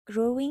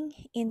Growing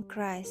in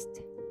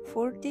Christ,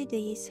 40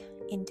 Days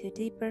into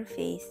Deeper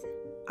Faith,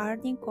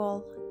 Arnie,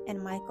 Cole, and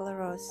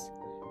M.Ross.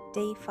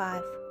 Day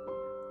 5.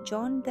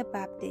 John the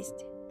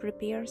Baptist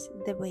prepares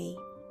the way.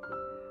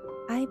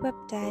 I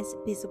baptize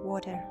with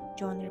water,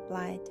 John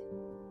replied.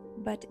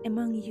 But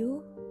among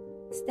you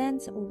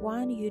stands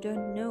one you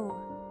don't know.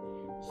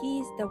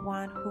 He is the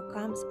one who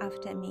comes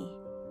after me,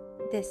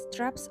 the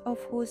straps of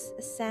whose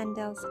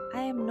sandals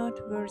I am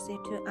not worthy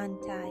to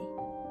untie.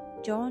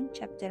 John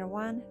chapter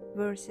 1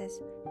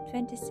 verses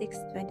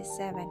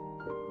 26-27.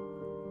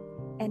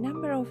 A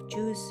number of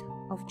Jews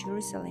of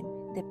Jerusalem,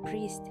 the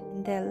priests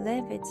and the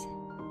Levites,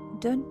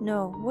 don't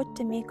know what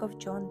to make of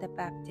John the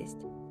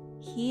Baptist.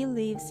 He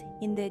lives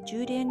in the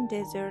Judean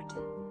desert,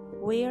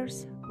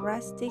 wears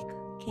rustic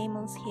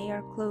camel's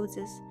hair clothes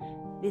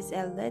with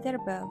a leather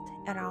belt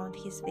around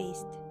his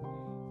waist,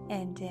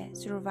 and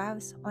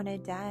survives on a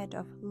diet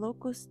of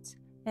locusts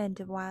and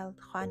wild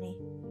honey,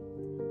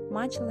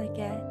 much like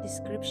a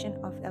description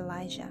of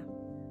Elijah.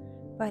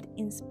 But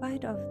in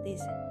spite of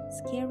this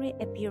scary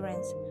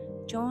appearance,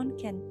 John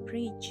can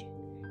preach,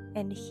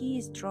 and he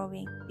is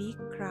drawing big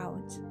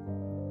crowds.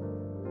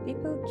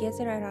 People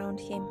gather around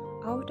him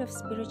out of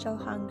spiritual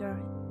hunger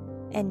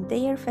and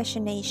their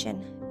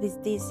fascination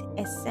with this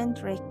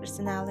eccentric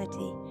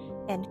personality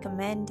and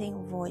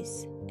commanding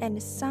voice.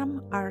 And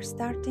some are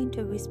starting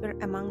to whisper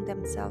among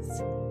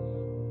themselves,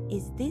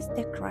 "Is this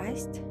the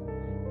Christ?"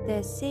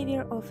 The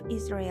Savior of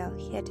Israel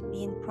had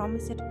been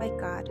promised by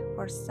God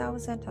for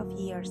thousands of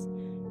years,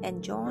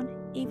 and John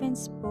even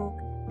spoke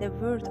the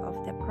word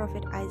of the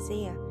prophet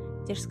Isaiah,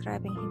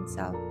 describing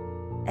himself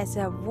as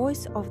a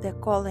voice of the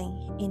calling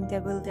in the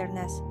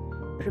wilderness.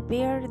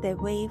 Prepare the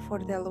way for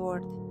the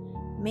Lord.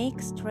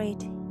 Make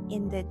straight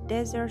in the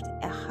desert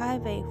a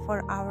highway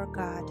for our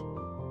God.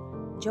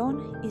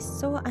 John is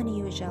so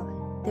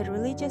unusual, the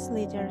religious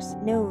leaders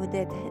know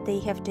that they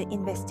have to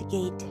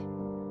investigate.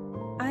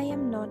 I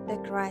am not the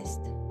Christ,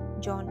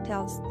 John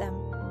tells them.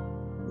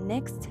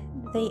 Next,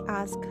 they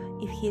ask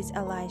if he is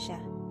Elijah,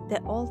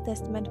 the Old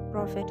Testament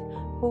prophet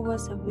who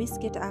was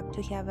whisked up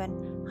to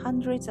heaven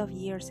hundreds of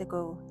years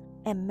ago,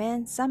 a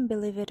man some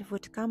believed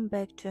would come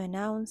back to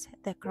announce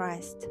the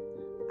Christ.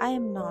 I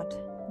am not,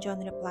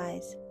 John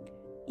replies.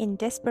 In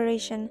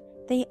desperation,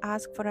 they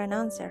ask for an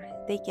answer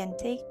they can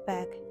take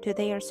back to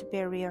their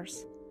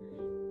superiors.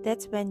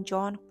 That's when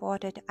John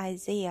quoted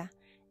Isaiah,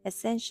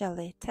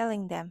 essentially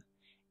telling them,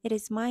 "It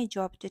is my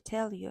job to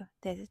tell you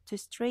that to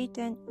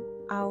straighten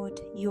out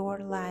your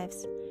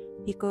lives,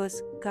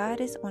 because God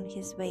is on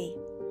his way."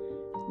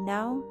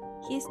 Now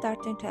he is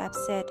starting to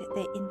upset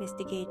the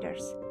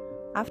investigators.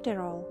 After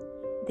all,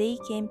 they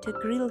came to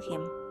grill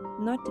him,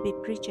 not to be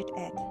preached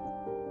at.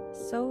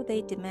 So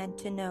they demand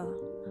to know,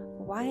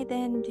 "Why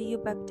then do you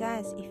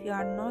baptize if you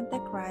are not the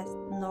Christ,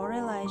 nor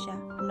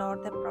Elijah, nor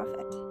the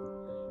prophet?"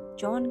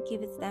 John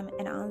gives them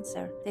an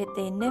answer that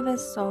they never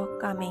saw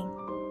coming.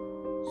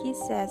 He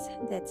says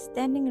that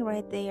standing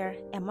right there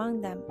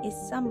among them is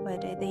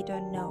somebody they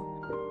don't know,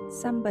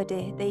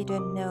 somebody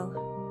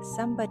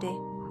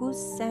whose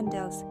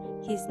sandals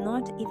he's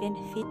not even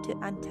fit to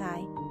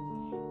untie.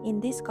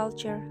 In this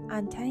culture,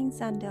 untying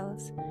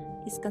sandals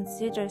is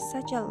considered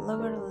such a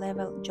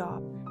lower-level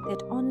job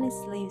that only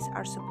slaves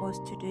are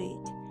supposed to do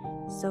it.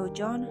 So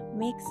John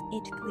makes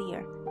it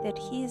clear that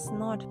he is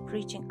not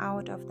preaching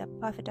out of the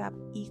puffed-up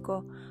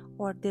ego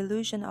or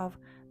delusion of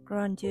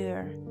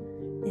grandeur.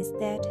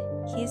 Instead,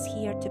 he is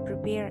here to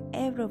prepare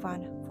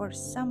everyone for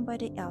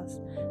somebody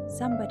else,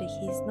 somebody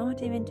he is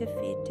not even too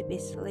fit to be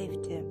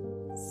slave to.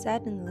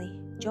 Suddenly,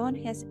 John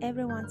has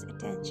everyone's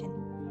attention.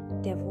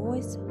 The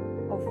voice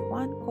of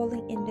one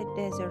calling in the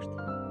desert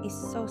is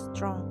so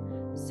strong,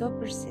 so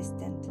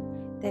persistent,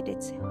 that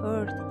it's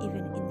heard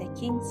even in the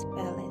king's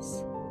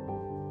palace.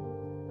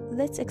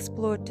 Let's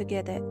explore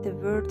together the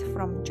word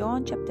from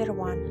John chapter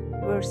 1,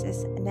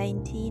 verses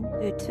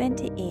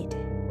 19-28.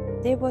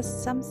 There was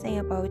something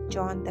about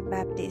John the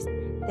Baptist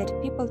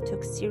that people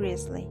took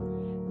seriously.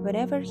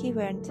 Wherever he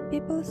went,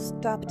 people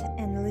stopped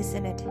and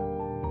listened.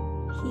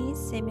 He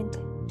seemed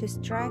to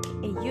strike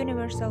a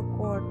universal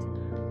chord,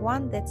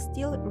 one that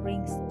still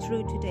rings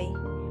true today.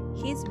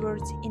 His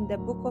words in the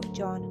book of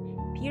John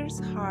pierce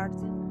heart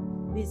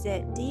with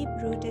a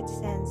deep-rooted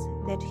sense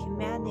that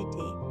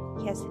humanity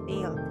has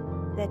failed,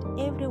 that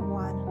every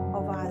one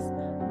of us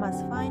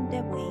must find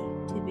a way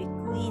to be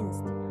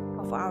cleansed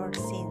of our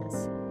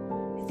sins.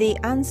 The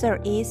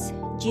answer is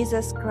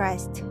Jesus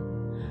Christ.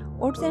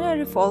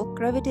 Ordinary folk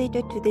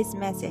gravitated to this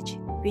message,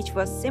 which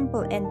was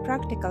simple and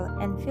practical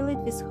and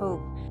filled with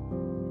hope.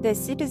 The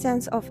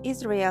citizens of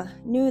Israel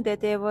knew that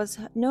there was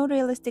no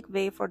realistic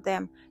way for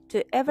them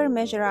to ever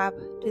measure up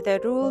to the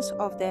rules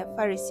of the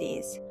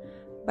Pharisees.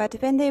 But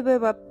when they were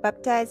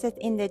baptized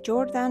in the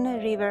Jordan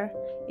River,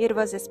 it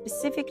was a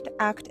specific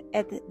act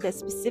at the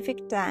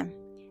specific time.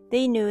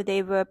 They knew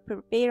they were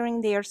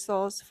preparing their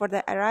souls for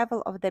the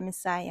arrival of the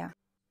Messiah.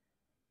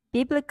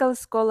 Biblical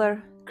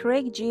scholar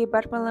Craig G.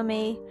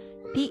 Bartholomew,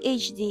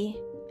 Ph.D.,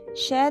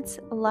 sheds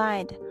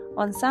light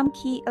on some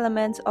key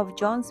elements of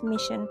John's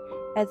mission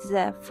as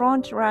the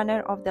front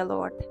runner of the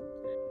Lord.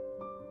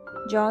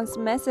 John's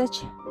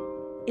message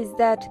is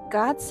that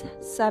God's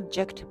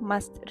subject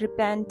must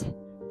repent,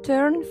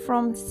 turn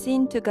from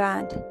sin to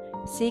God,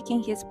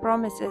 seeking His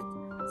promised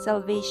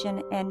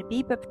salvation, and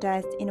be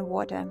baptized in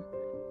water.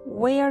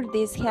 Where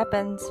this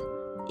happens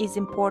is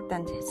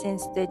important,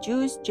 since the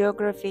Jews'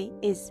 geography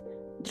is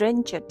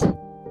drenched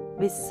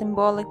with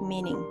symbolic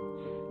meaning.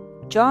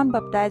 John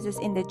baptizes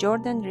in the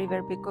Jordan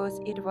River because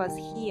it was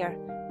here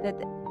that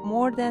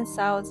more than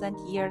 1,000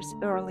 years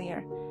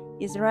earlier,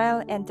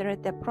 Israel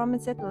entered the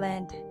promised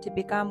land to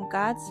become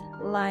God's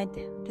light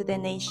to the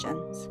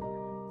nations.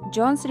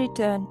 John's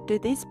return to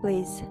this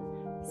place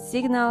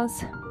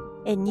signals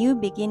a new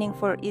beginning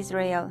for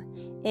Israel,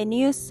 a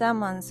new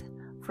summons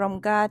from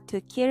God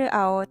to carry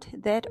out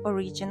that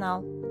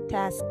original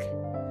task.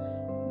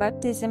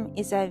 Baptism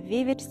is a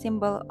vivid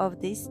symbol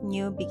of this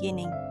new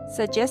beginning,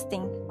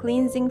 suggesting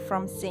cleansing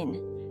from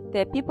sin.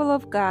 The people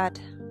of God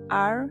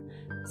are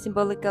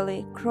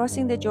symbolically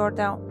crossing the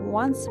Jordan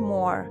once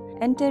more,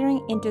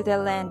 entering into the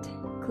land,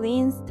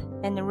 cleansed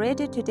and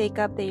ready to take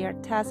up their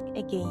task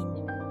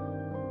again.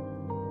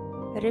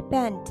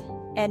 Repent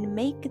and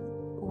make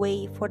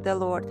way for the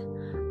Lord.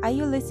 Are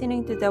you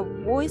listening to the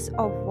voice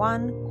of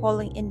one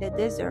calling in the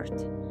desert?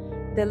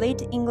 The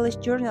late English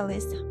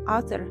journalist,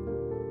 author,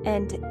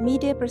 and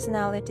media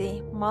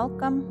personality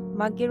Malcolm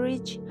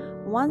Muggeridge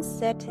once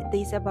said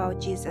this about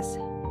Jesus: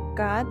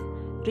 God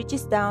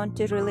reaches down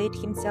to relate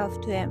himself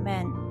to a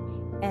man,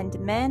 and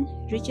man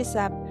reaches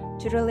up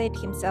to relate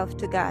himself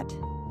to God.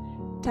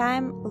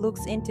 Time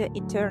looks into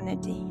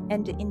eternity,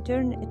 and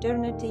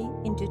eternity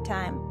into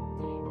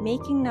time,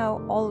 making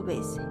now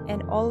always,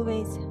 and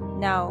always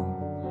now.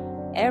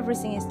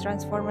 Everything is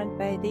transformed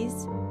by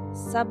this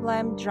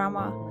sublime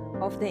drama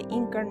of the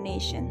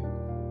Incarnation,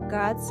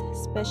 God's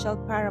special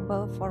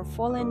parable for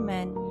fallen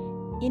man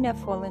in a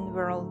fallen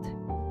world.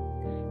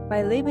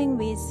 By living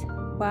with,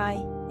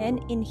 by, and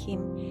in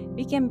Him,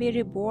 we can be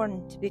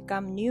reborn to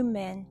become new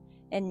men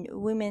and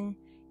women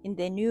in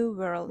the new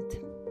world.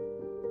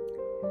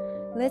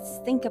 Let's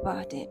think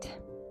about it.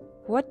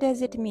 What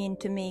does it mean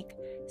to make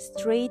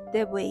straight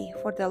the way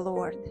for the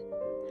Lord?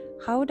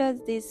 How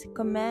does this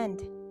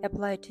command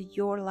apply to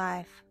your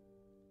life?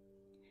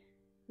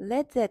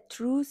 Let the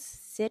truth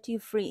set you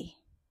free.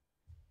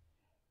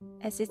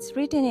 As it's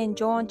written in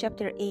John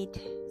chapter 8,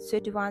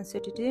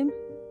 31-32,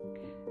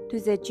 to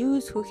the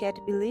Jews who had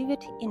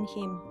believed in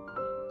Him,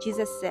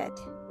 Jesus said,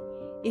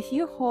 "If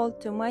you hold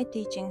to my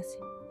teachings,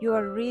 you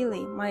are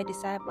really my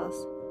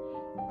disciples.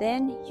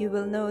 Then you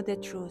will know the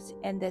truth,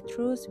 and the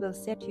truth will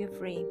set you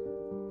free."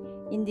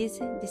 In this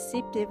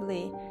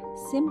deceptively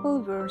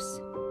simple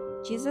verse,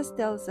 Jesus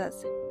tells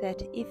us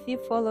that if we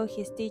follow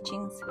His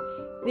teachings,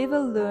 we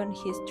will learn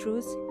His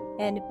truth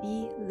and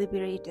be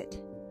liberated.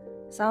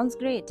 Sounds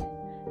great,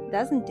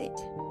 doesn't it?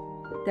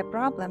 The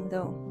problem,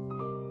 though,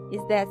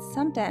 is that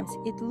sometimes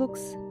it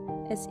looks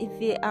as if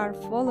we are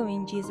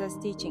following Jesus'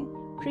 teaching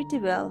pretty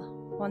well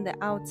on the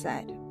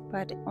outside,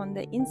 but on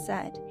the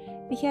inside,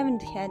 we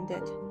haven't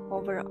handed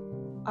over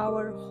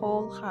our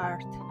whole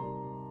heart.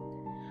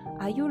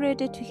 Are you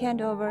ready to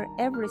hand over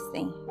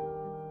everything,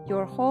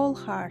 your whole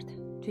heart,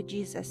 to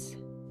Jesus?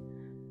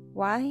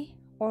 Why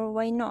or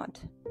why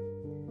not?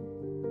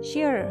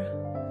 Share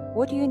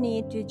what you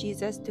need to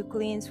Jesus to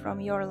cleanse from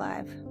your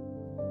life.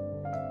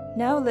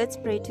 Now let's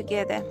pray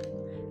together.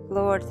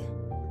 Lord,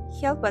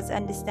 help us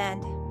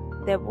understand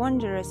the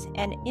wondrous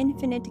and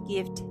infinite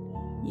gift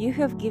you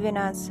have given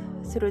us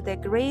through the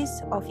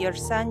grace of your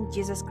Son,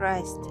 Jesus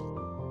Christ.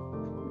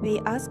 We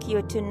ask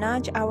you to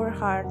nudge our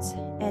hearts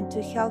and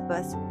to help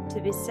us to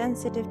be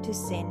sensitive to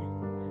sin,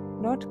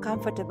 not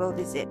comfortable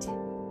with it.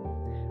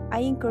 I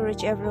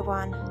encourage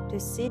everyone to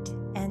sit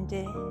and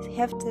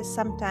have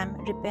some time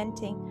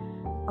repenting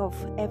of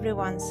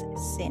everyone's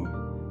sin.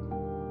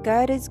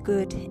 God is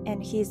good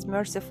and He is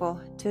merciful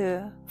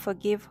to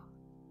forgive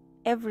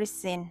every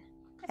sin.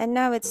 And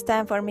now it's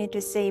time for me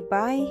to say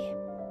bye.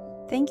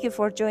 Thank you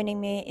for joining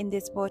me in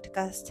this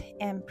podcast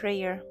and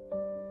prayer.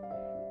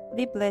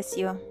 We bless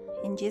you.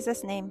 In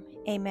Jesus' name,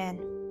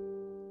 amen.